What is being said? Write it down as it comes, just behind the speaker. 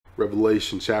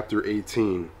Revelation chapter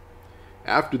 18.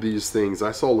 After these things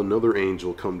I saw another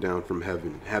angel come down from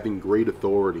heaven, having great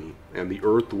authority, and the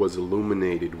earth was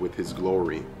illuminated with his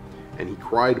glory. And he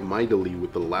cried mightily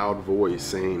with a loud voice,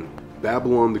 saying,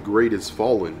 Babylon the great is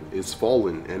fallen,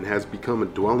 and has become a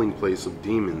dwelling place of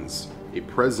demons, a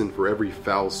present for every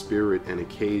foul spirit, and a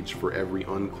cage for every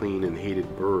unclean and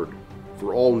hated bird.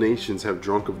 For all nations have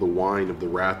drunk of the wine of the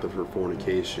wrath of her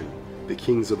fornication. The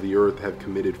kings of the earth have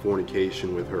committed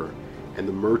fornication with her, and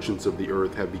the merchants of the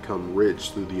earth have become rich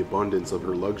through the abundance of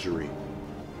her luxury.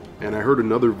 And I heard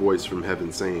another voice from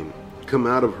heaven saying, Come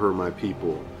out of her, my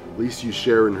people, lest you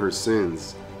share in her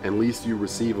sins, and lest you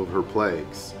receive of her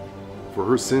plagues. For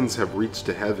her sins have reached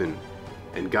to heaven,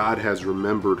 and God has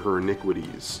remembered her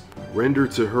iniquities. Render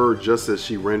to her just as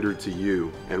she rendered to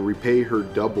you, and repay her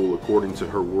double according to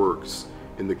her works.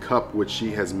 In the cup which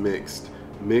she has mix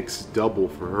double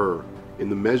for her. In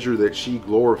the measure that she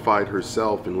glorified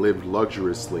herself and lived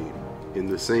luxuriously, in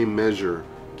the same measure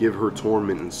give her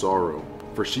torment and sorrow.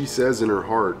 For she says in her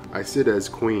heart, I sit as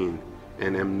queen,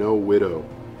 and am no widow,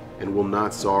 and will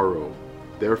not sorrow.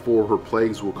 Therefore her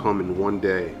plagues will come in one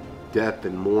day, death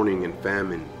and mourning and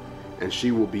famine, and she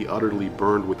will be utterly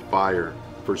burned with fire,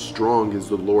 for strong is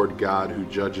the Lord God who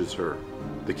judges her.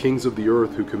 The kings of the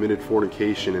earth who committed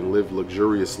fornication and lived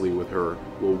luxuriously with her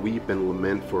will weep and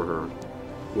lament for her,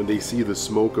 when they see the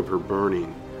smoke of her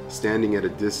burning, standing at a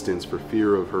distance for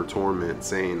fear of her torment,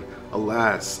 saying,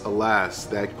 Alas, alas,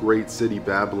 that great city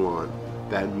Babylon,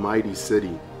 that mighty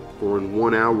city, for in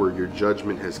 1 hour your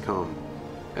judgment has come.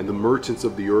 And the merchants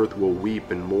of the earth will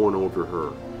weep and mourn over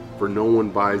her, for no one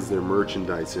buys their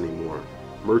merchandise anymore.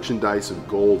 Merchandise of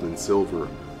gold and silver,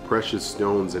 precious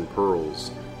stones and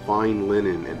pearls, fine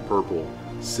linen and purple,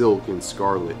 silk and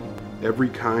scarlet, every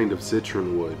kind of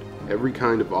citron wood, every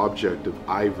kind of object of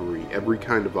ivory, every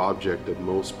kind of object of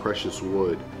most precious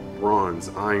wood, bronze,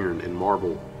 iron, and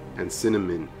marble, and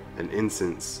cinnamon, and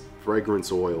incense,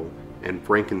 fragrance oil, and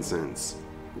frankincense,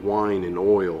 wine and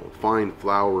oil, fine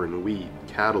flour and wheat,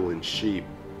 cattle and sheep,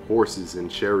 horses and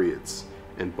chariots,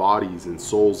 and bodies and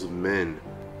souls of men.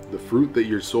 The fruit that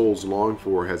your souls long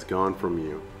for has gone from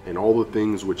you, and all the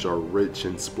things which are rich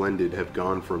and splendid have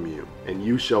gone from you, and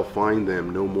you shall find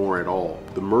them no more at all.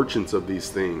 The merchants of these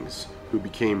things, who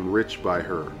became rich by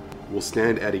her, will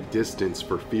stand at a distance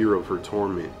for fear of her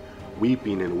torment,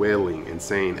 weeping and wailing, and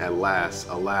saying, Alas,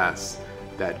 alas,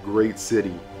 that great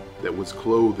city, that was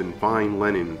clothed in fine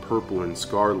linen, purple and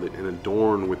scarlet, and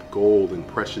adorned with gold and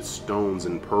precious stones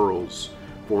and pearls.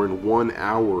 For in 1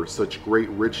 hour such great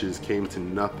riches came to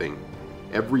nothing.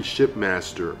 Every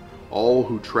shipmaster, all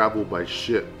who travel by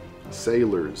ship,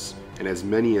 sailors, and as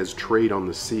many as trade on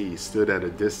the sea, stood at a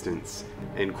distance,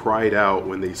 and cried out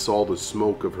when they saw the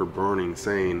smoke of her burning,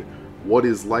 saying, What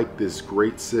is like this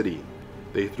great city?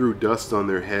 They threw dust on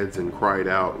their heads and cried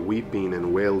out, weeping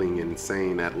and wailing, and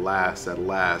saying, Alas,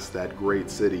 that great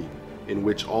city, in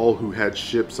which all who had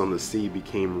ships on the sea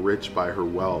became rich by her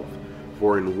wealth.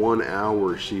 For in 1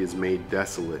 hour she is made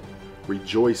desolate.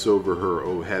 Rejoice over her,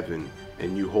 O heaven,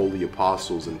 and you holy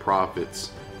apostles and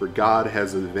prophets, for God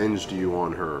has avenged you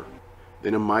on her.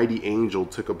 Then a mighty angel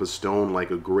took up a stone like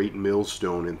a great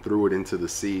millstone and threw it into the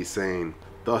sea, saying,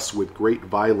 Thus with great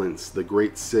violence the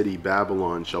great city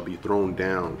Babylon shall be thrown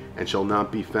down, and shall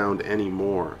not be found any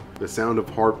more. The sound of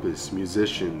harpists,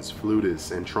 musicians,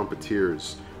 flutists, and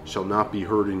trumpeters shall not be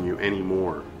heard in you any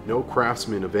more. No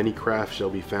craftsman of any craft shall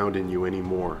be found in you any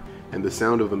more, and the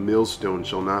sound of a millstone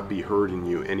shall not be heard in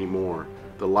you any more.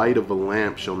 The light of a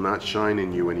lamp shall not shine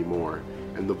in you any more,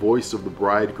 and the voice of the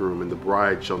bridegroom and the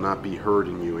bride shall not be heard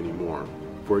in you any more.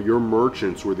 For your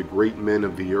merchants were the great men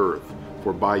of the earth,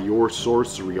 for by your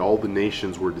sorcery all the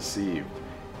nations were deceived.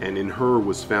 And in her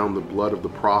was found the blood of the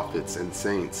prophets and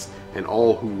saints, and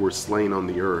all who were slain on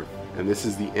the earth. And this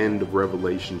is the end of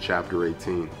Revelation chapter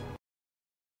 18.